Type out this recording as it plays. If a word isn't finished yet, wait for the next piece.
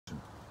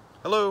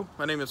Hello,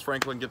 my name is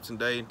Franklin Gibson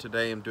Day, and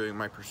today I'm doing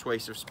my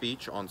persuasive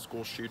speech on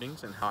school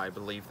shootings and how I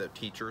believe that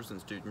teachers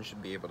and students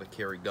should be able to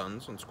carry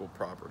guns on school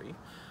property.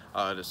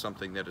 It is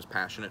something that is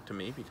passionate to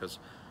me because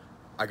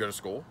I go to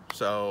school,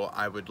 so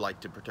I would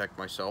like to protect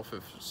myself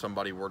if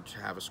somebody were to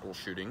have a school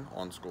shooting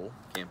on school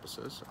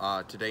campuses.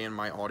 Today in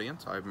my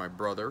audience, I have my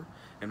brother,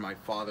 and my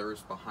father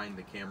is behind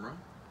the camera.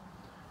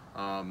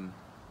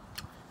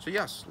 So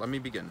yes, let me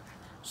begin.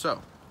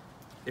 So,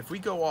 if we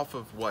go off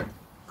of what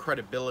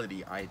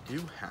credibility I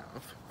do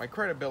have, my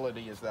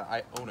credibility is that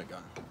I own a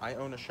gun. I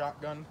own a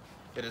shotgun.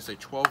 It is a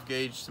 12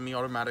 gauge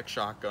semi-automatic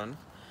shotgun,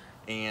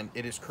 and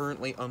it is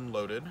currently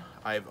unloaded.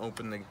 I have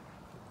opened the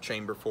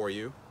chamber for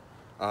you,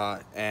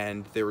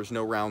 and there is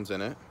no rounds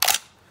in it.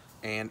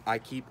 And I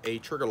keep a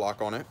trigger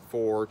lock on it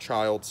for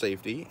child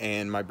safety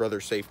and my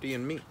brother's safety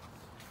and me.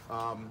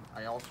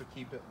 I also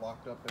keep it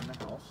locked up in the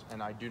house,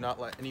 and I do not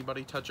let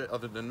anybody touch it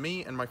other than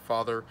me and my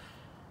father,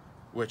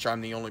 which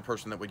I'm the only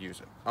person that would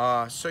use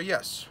it. So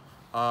yes,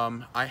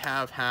 I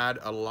have had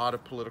a lot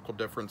of political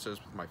differences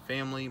with my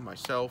family,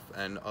 myself,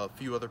 and a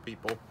few other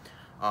people,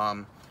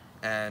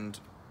 and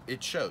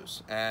it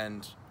shows.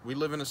 And we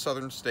live in a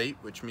southern state,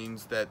 which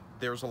means that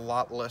there's a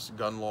lot less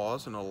gun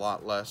laws and a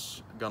lot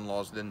less gun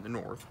laws than the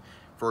north.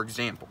 For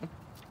example,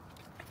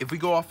 if we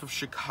go off of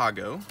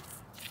Chicago's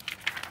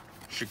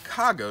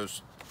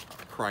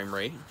crime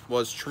rate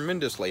was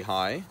tremendously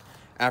high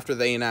after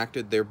they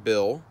enacted their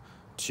bill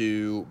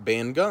to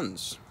ban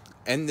guns,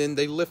 and then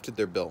they lifted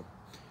their bill,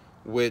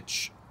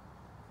 which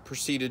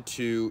proceeded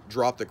to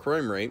drop the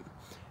crime rate.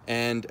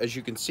 And as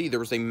you can see, there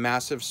was a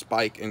massive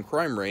spike in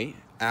crime rate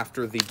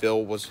after the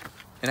bill was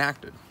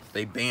enacted.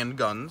 They banned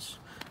guns,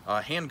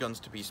 handguns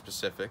to be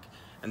specific,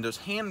 and those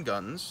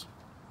handguns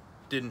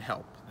didn't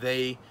help.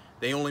 They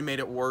only made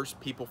it worse.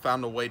 People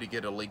found a way to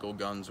get illegal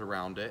guns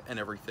around it and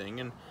everything,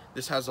 and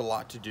this has a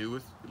lot to do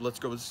with, let's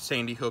go with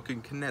Sandy Hook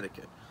in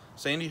Connecticut.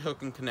 Sandy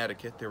Hook in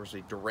Connecticut, there was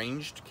a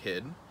deranged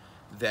kid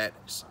that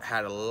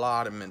had a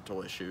lot of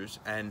mental issues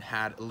and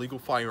had illegal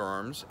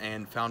firearms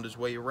and found his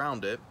way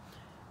around it.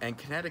 And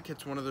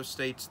Connecticut's one of those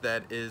states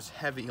that is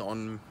heavy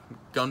on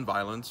gun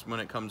violence when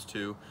it comes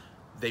to,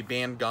 they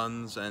ban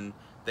guns, and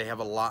they have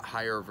a lot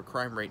higher of a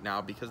crime rate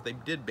now because they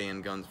did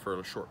ban guns for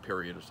a short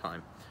period of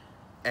time.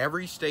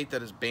 Every state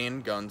that has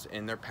banned guns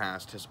in their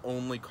past has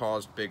only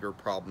caused bigger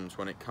problems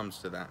when it comes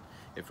to that.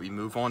 If we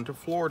move on to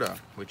Florida,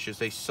 which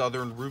is a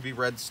southern ruby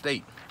red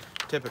state,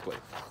 typically,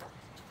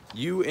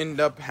 you end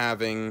up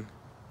having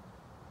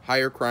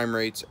higher crime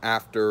rates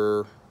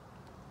after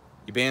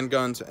you ban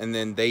guns, and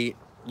then they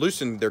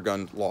loosened their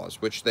gun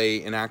laws, which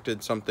they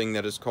enacted something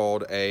that is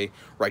called a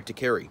right to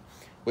carry,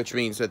 which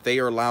means that they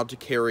are allowed to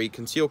carry,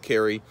 concealed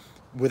carry,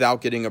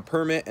 without getting a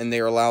permit, and they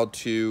are allowed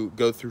to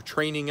go through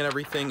training and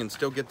everything and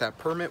still get that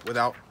permit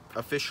without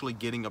officially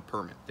getting a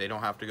permit. They don't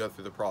have to go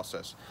through the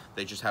process.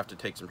 They just have to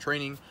take some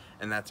training,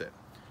 and that's it.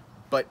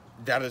 But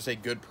that is a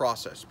good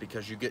process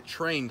because you get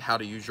trained how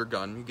to use your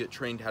gun, you get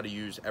trained how to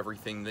use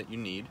everything that you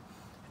need,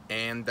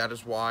 and that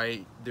is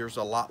why there's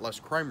a lot less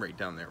crime rate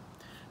down there.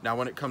 Now,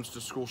 when it comes to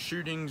school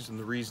shootings and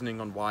the reasoning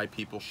on why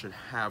people should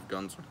have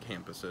guns on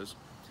campuses,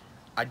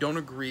 I don't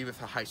agree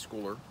with a high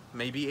schooler,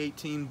 maybe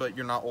 18, but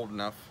you're not old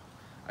enough.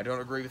 I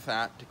don't agree with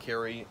that, to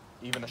carry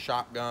even a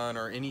shotgun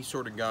or any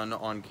sort of gun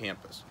on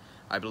campus.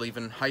 I believe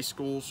in high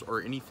schools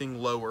or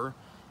anything lower,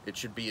 it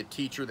should be a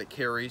teacher that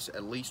carries,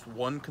 at least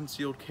one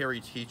concealed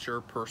carry teacher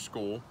per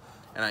school,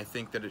 and I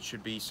think that it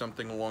should be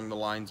something along the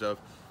lines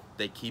of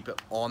they keep it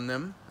on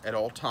them at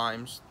all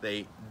times,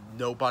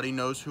 nobody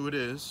knows who it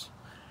is.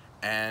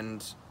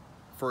 And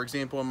for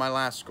example, in my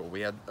last school,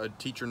 we had a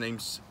teacher named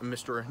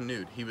Mr.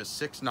 Hanud. He was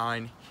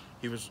 6'9",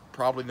 he was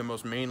probably the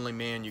most manly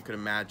man you could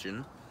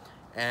imagine,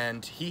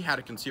 and he had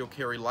a concealed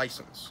carry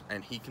license,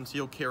 and he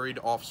concealed carried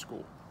off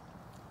school.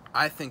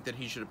 I think that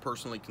he should have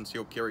personally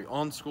concealed carry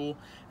on school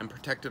and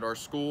protected our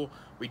school.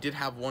 We did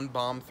have one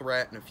bomb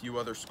threat and a few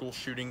other school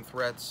shooting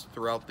threats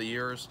throughout the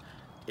years.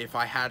 If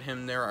I had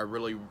him there, I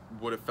really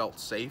would have felt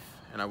safe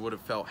and I would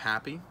have felt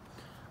happy.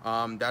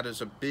 That is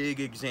a big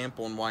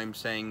example in why I'm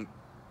saying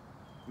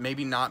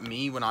maybe not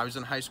me when I was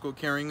in high school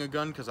carrying a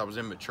gun because I was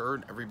immature,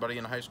 and everybody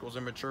in high school is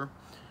immature,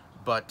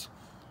 but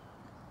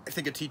I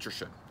think a teacher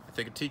should. I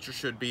think a teacher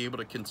should be able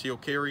to conceal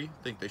carry.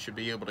 I think they should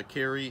be able to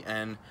carry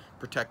and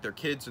protect their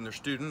kids and their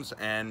students,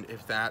 and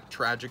if that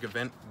tragic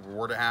event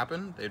were to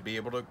happen, they'd be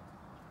able to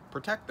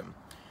protect them.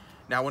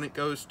 Now, when it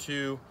goes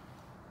to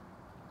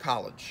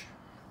college,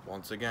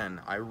 once again,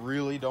 I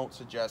really don't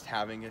suggest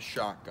having a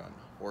shotgun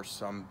or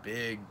some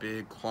big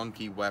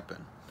clunky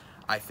weapon.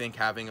 I think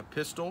having a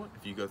pistol,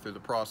 if you go through the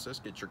process,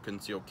 get your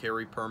concealed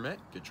carry permit,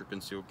 get your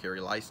concealed carry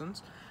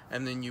license,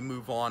 and then you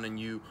move on and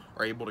you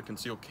are able to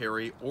conceal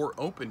carry or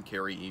open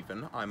carry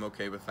even, I'm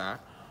okay with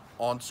that,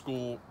 on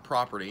school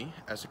property.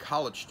 As a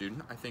college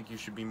student, I think you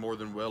should be more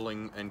than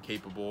willing and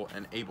capable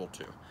and able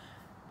to.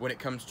 When it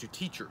comes to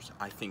teachers,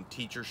 I think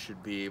teachers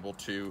should be able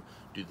to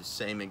do the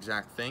same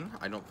exact thing.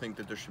 I don't think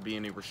that there should be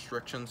any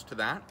restrictions to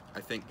that.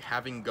 I think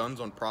having guns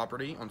on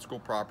property, on school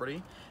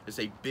property, is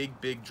a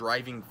big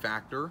driving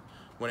factor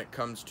when it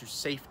comes to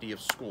safety of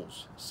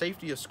schools.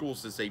 Safety of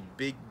schools is a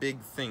big, big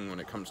thing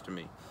when it comes to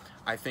me.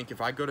 I think if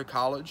I go to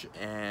college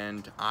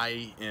and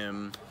I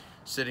am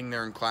sitting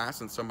there in class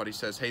and somebody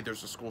says, hey,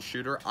 there's a school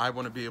shooter, I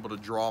want to be able to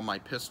draw my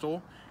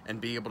pistol and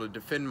be able to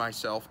defend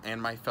myself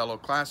and my fellow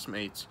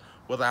classmates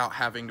without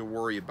having to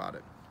worry about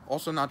it.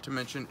 Also, not to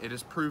mention, it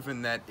is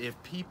proven that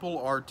if people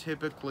are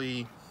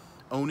typically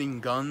owning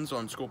guns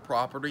on school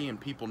property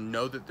and people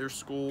know that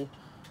there's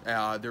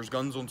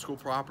guns on school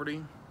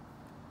property,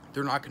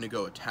 they're not going to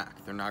go attack.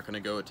 They're not going to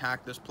go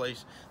attack this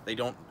place. You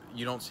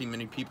don't see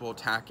many people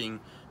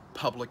attacking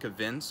public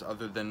events,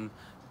 other than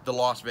the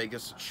Las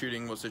Vegas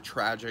shooting was a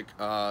tragic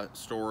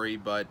story,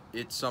 but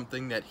it's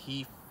something that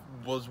he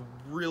was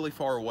really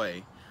far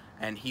away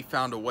and he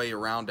found a way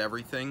around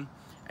everything,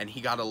 and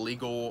he got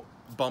illegal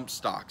bump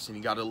stocks, and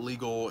he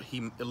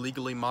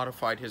illegally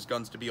modified his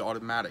guns to be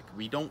automatic.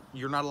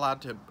 You're not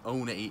allowed to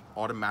own a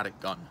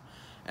automatic gun,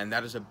 and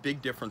that is a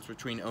big difference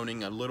between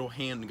owning a little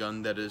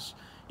handgun that is,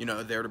 you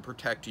know, there to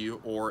protect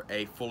you, or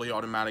a fully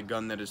automatic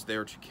gun that is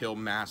there to kill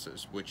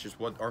masses, which is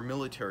what our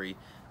military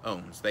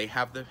owns. They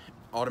have the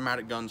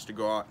automatic guns to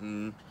go out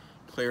and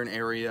clear an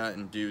area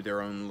and do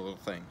their own little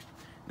thing.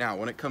 Now,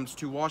 when it comes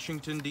to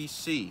Washington,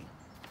 D.C.,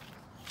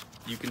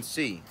 you can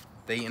see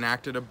they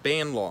enacted a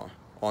ban law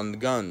on the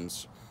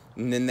guns,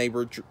 and then they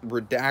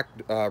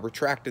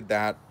retracted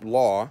that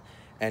law,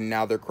 and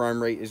now their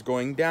crime rate is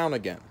going down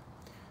again.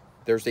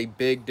 There's a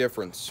big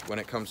difference when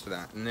it comes to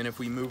that. And then if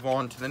we move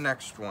on to the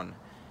next one,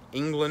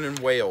 England and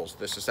Wales,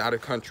 this is out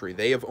of country.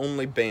 They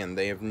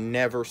have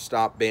never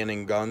stopped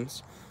banning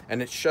guns,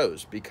 and it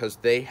shows, because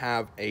they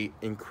have a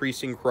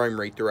increasing crime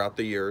rate throughout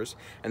the years,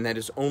 and that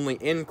has only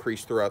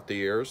increased throughout the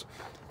years.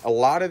 A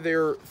lot of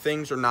their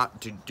things are not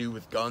to do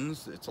with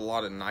guns. It's a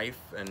lot of knife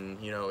and,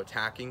 you know,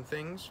 attacking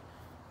things,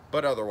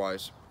 but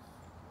otherwise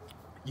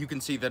you can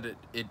see that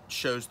it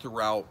shows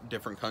throughout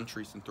different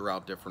countries and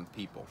throughout different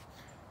people.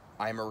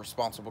 I am a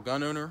responsible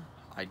gun owner.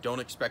 I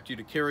don't expect you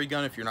to carry a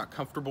gun if you're not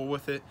comfortable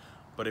with it,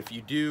 but if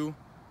you do,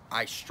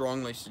 I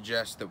strongly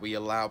suggest that we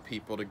allow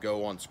people to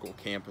go on school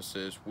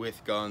campuses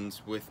with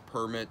guns, with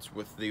permits,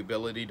 with the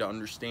ability to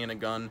understand a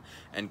gun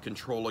and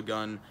control a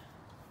gun,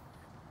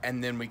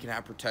 and then we can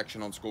have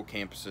protection on school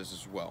campuses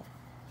as well.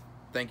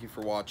 Thank you for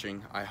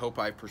watching. I hope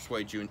I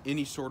persuade you in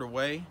any sort of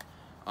way,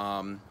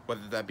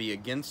 whether that be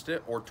against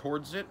it or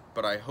towards it,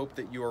 but I hope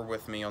that you are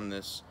with me on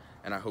this,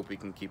 and I hope we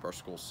can keep our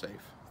schools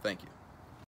safe. Thank you.